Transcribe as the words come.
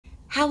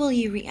How will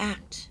you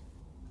react?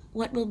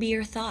 What will be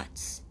your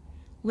thoughts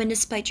when,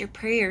 despite your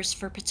prayers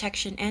for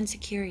protection and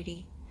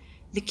security,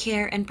 the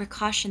care and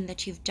precaution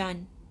that you've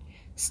done,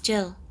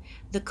 still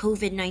the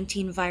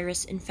COVID-19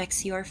 virus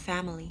infects your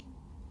family?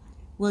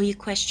 Will you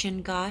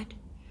question God?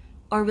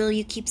 Or will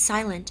you keep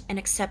silent and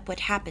accept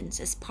what happens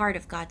as part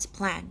of God's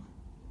plan?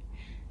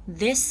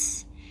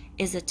 This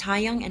is the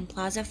Tayong and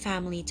Plaza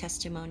family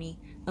testimony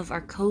of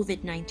our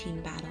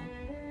COVID-19 battle.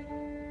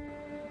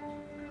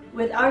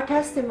 With our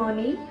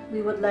testimony,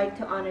 we would like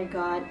to honor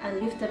God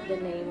and lift up the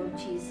name of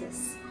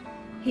Jesus.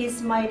 He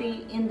is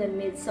mighty in the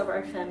midst of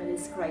our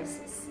family's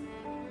crisis.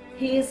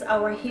 He is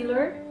our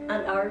healer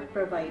and our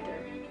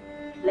provider.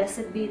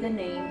 Blessed be the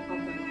name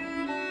of the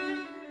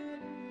Lord.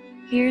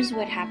 Here's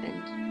what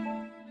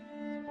happened.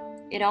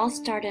 It all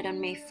started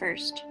on May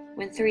 1st,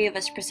 when 3 of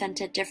us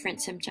presented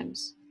different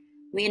symptoms.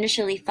 We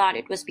initially thought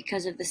it was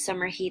because of the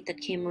summer heat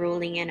that came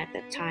rolling in at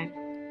that time.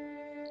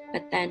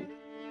 But then,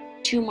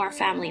 2 more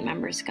family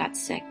members got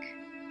sick.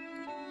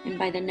 And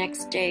by the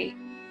next day,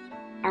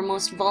 our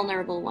most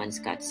vulnerable ones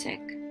got sick,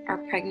 our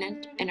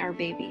pregnant and our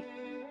baby.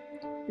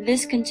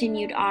 This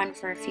continued on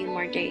for a few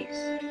more days.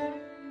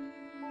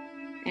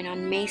 And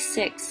on May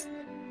 6th,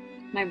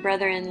 my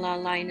brother-in-law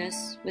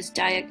Linus was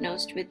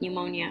diagnosed with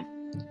pneumonia,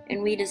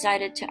 and we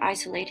decided to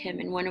isolate him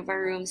in one of our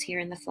rooms here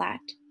in the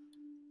flat.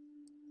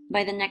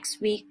 By the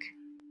next week,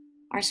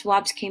 our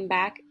swabs came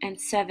back and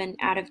 7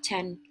 out of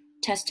 10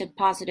 tested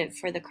positive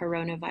for the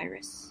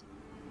coronavirus.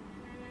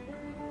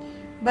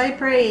 By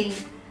praying,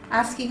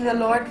 asking the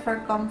Lord for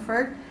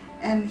comfort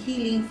and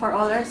healing for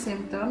all our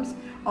symptoms,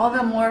 all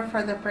the more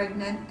for the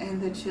pregnant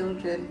and the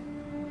children.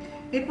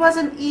 It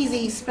wasn't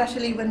easy,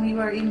 especially when we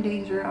were in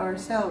danger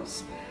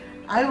ourselves.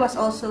 I was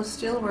also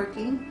still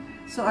working,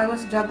 so I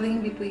was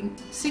juggling between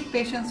sick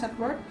patients at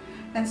work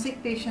and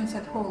sick patients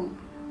at home.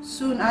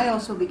 Soon I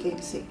also became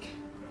sick.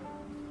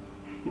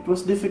 It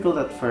was difficult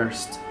at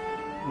first,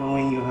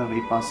 knowing you have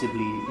a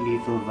possibly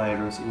lethal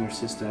virus in your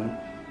system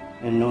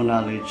and no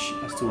knowledge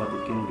as to what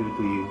it can do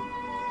to you,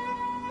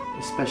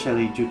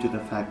 especially due to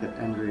the fact that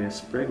Andrea is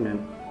pregnant.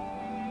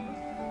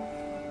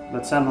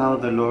 But somehow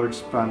the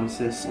Lord's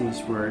promises in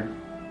His Word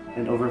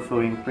and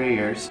overflowing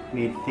prayers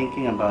made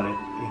thinking about it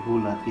a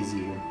whole lot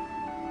easier.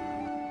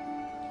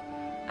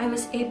 I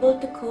was able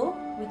to cope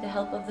with the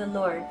help of the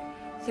Lord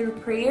through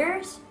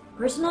prayers,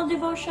 personal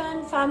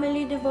devotion,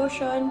 family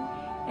devotion,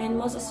 and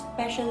most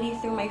especially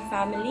through my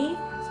family.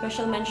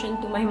 Special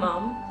mention to my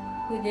mom,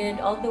 who did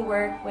all the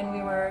work when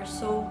we were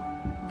so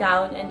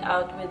down and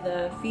out with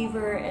the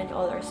fever and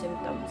all our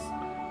symptoms.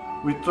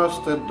 We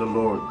trusted the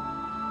Lord.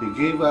 He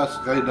gave us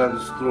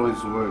guidance through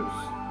His words.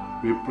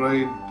 We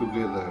prayed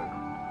together.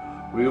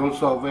 We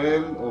also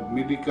avail of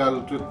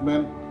medical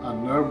treatment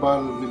and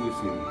herbal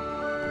medicine,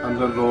 and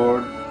the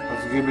Lord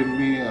has given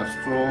me a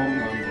strong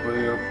and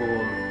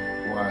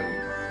prayerful wife.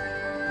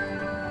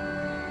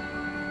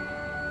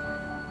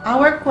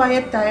 Our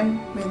quiet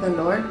time with the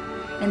Lord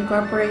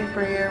incorporate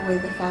prayer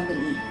with the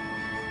family,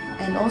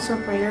 and also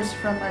prayers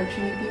from our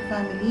Trinity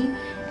family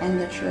and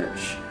the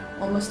church.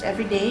 Almost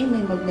every day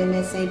may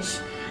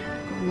magme-message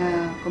kung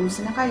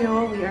kumusta na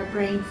kayo. We are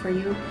praying for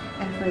you,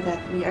 and for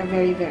that we are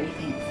very, very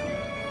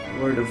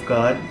thankful. Word of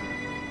God,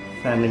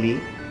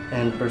 family,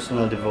 and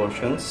personal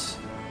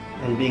devotions,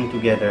 and being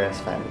together as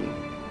family.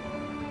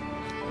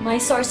 My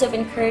source of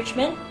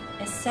encouragement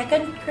is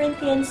 2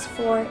 Corinthians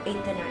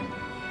 4:8-9.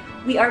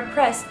 We are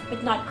pressed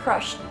but not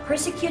crushed,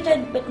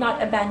 persecuted but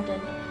not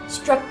abandoned,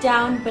 struck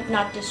down but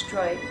not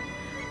destroyed.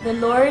 The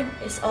Lord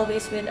is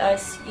always with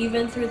us,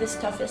 even through the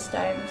toughest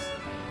times.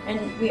 And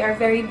we are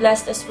very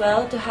blessed as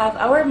well to have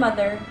our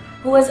mother,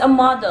 who was a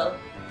model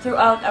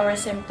throughout our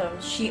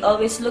symptoms. She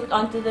always looked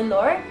onto the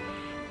Lord,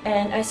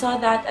 and I saw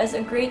that as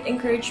a great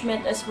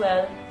encouragement as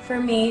well for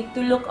me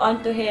to look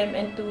onto Him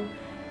and to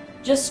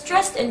just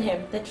trust in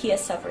Him that He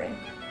is sovereign.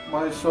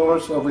 My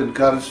source of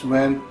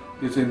encouragement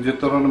is in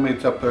Deuteronomy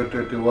chapter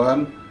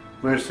 31,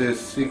 verses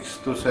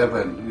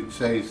 6-7, which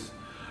says,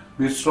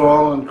 "Be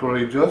strong and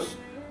courageous,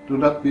 do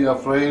not be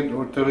afraid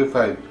or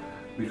terrified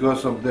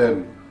because of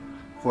them,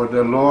 for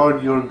the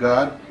Lord your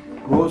God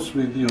goes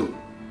with you.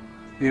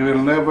 He will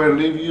never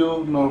leave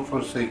you nor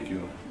forsake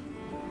you."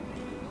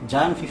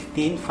 John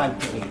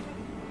 15:5-8.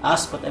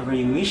 Ask whatever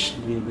you wish,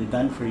 it will be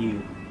done for you.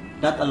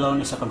 That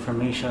alone is a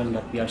confirmation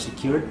that we are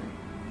secured,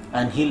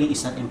 and healing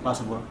is not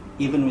impossible,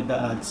 even when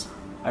the odds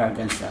are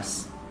against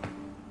us.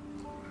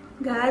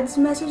 God's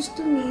message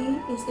to me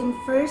is in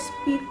 1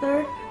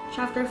 Peter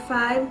chapter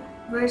 5,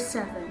 verse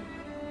 7.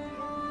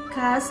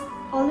 Cast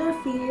all your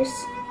fears,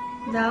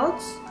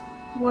 doubts,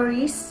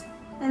 worries,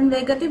 and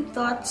negative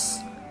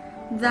thoughts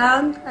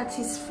down at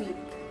His feet.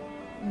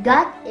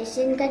 God is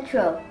in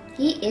control.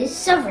 He is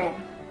sovereign.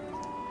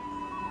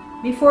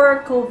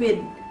 Before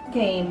COVID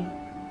came,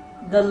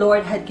 the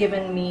Lord had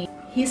given me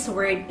His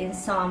word in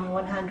Psalm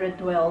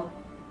 112,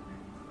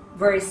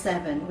 verse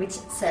 7, which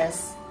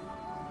says,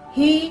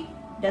 "He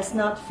does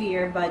not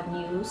fear bad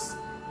news.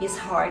 His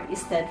heart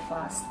is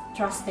steadfast,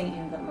 trusting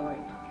in the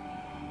Lord."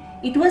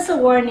 It was a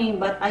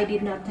warning, but I did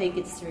not take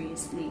it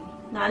seriously.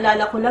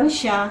 Naalala ko lang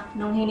siya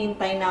nung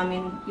hinintay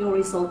namin yung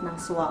result ng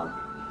swab.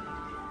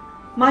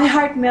 My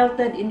heart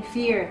melted in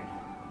fear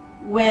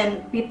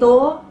when 7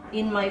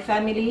 in my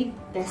family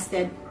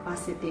tested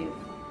positive.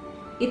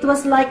 It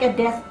was like a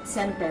death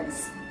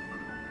sentence,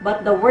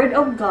 but the Word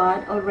of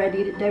God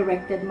already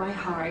directed my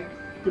heart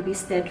to be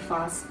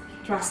steadfast,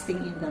 trusting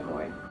in the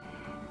Lord.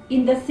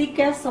 In the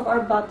thickest of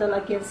our battle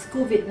against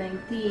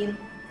COVID-19,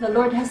 the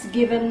Lord has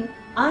given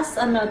us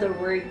another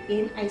word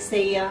in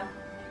Isaiah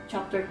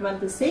chapter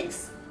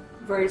 26,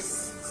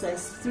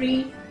 verses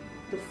 3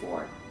 to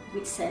 4,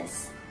 which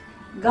says,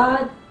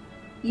 God,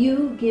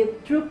 you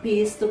give true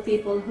peace to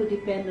people who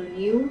depend on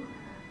you,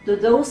 to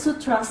those who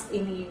trust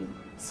in you.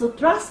 So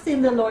trust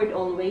in the Lord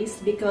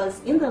always, because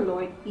in the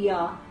Lord,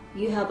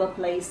 you have a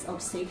place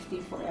of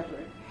safety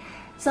forever.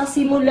 Sa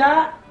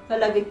simula,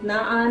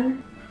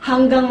 kalagitnaan,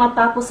 hanggang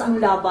matapos ang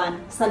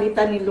laban,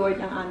 salita ni Lord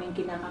ang aming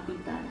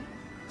kinakapitan.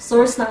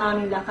 Source ng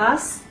aming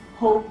lakas,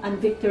 hope, and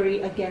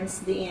victory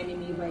against the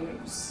enemy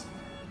virus.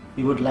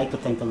 We would like to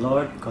thank the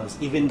Lord because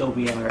even though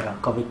we are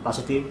COVID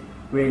positive,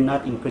 we are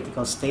not in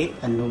critical state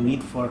and no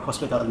need for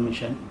hospital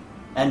admission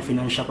and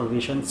financial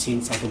provision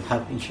since I don't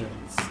have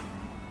insurance.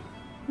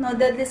 No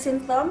deadly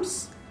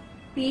symptoms,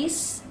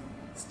 peace,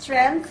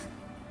 strength,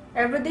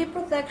 everyday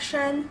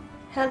protection,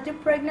 healthy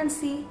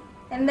pregnancy,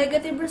 and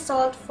negative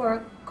result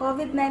for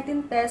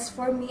COVID-19 test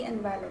for me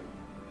and Valerie.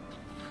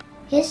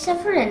 His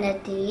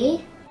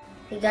sovereignty,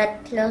 we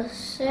got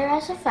closer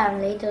as a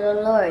family to the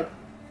Lord.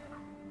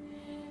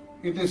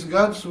 It is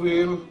God's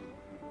will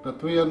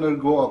that we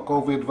undergo a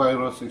COVID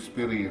virus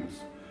experience,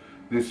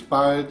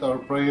 despite our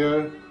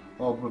prayer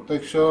of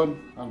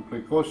protection and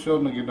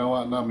precaution na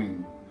ginawa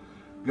namin.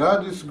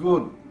 God is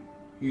good.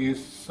 He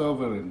is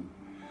sovereign.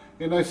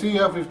 In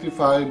Isaiah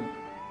 55,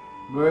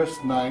 verse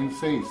 9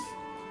 says,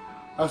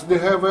 As the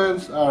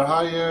heavens are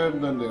higher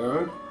than the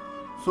earth,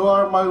 so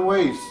are my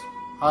ways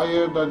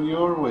higher than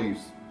your ways,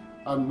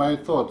 and my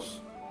thoughts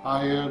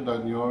higher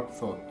than your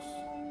thoughts.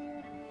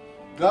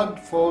 God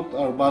fought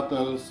our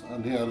battles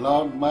and He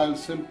allowed mild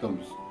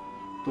symptoms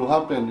to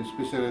happen,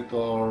 especially to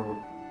our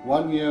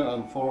 1 year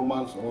and 4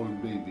 months old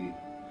baby.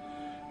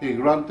 He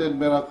granted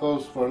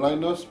miracles for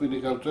Linus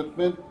medical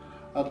treatment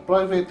at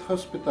private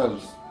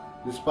hospitals,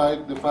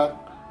 despite the fact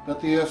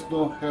that he has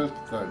no health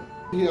card.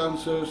 He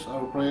answers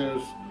our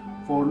prayers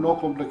for no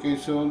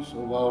complications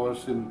of our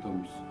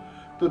symptoms.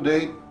 To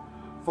date,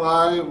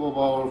 5 of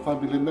our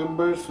family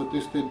members who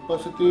tested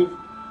positive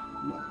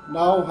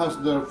now has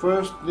their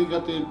first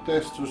negative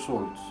test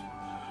results.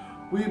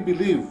 We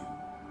believe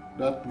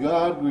that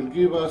God will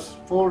give us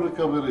full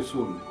recovery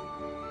soon.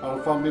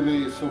 Our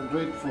family is so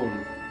grateful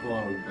to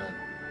our God.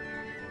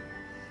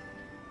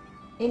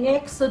 In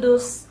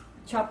Exodus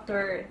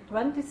chapter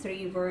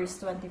 23, verse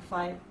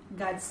 25,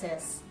 God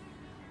says,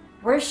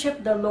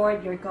 Worship the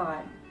Lord your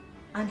God,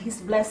 and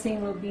His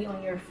blessing will be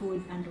on your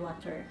food and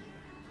water.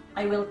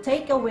 I will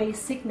take away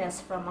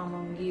sickness from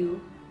among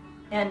you,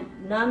 and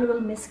none will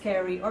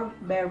miscarry or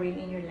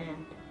bearing in your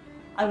land.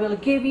 I will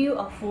give you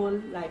a full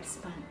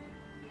lifespan.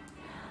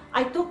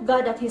 I took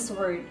God at His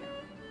word.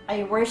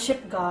 I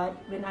worshiped God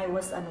when I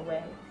was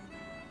unwell.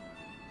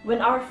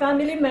 When our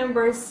family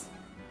members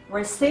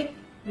were sick,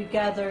 we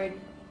gathered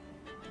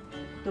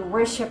to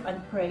worship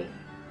and pray.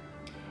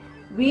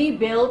 We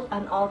built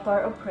an altar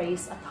of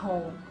praise at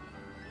home.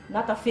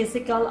 Not a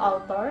physical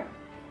altar,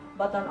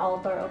 but an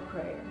altar of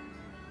prayer.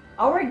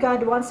 Our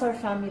God wants our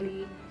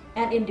family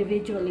and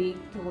individually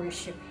to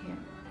worship Him.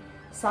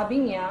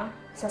 Sabi niya,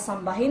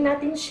 sasambahin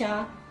natin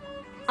siya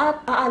at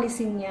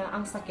aalisin niya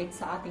ang sakit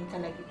sa ating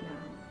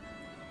kalagitnaan.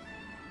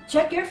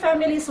 Check your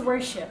family's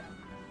worship.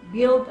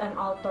 Build an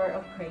altar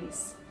of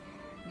praise.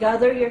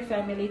 Gather your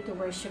family to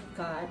worship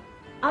God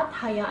at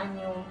hayaan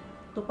niyo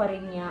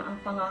tuparin niya ang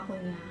pangako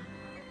niya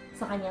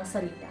sa kanyang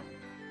salita.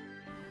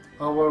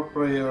 Our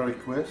prayer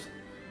request,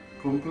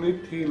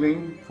 complete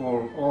healing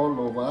for all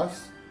of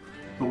us.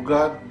 To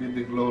God be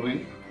the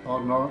glory,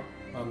 honor,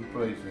 and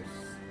praises.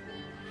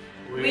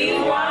 We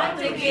want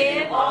to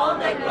give all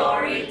the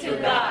glory to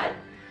God.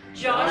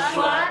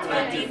 Joshua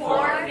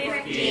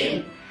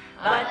 24:15.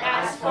 But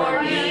as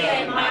for me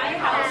and my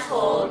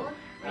household,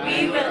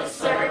 we will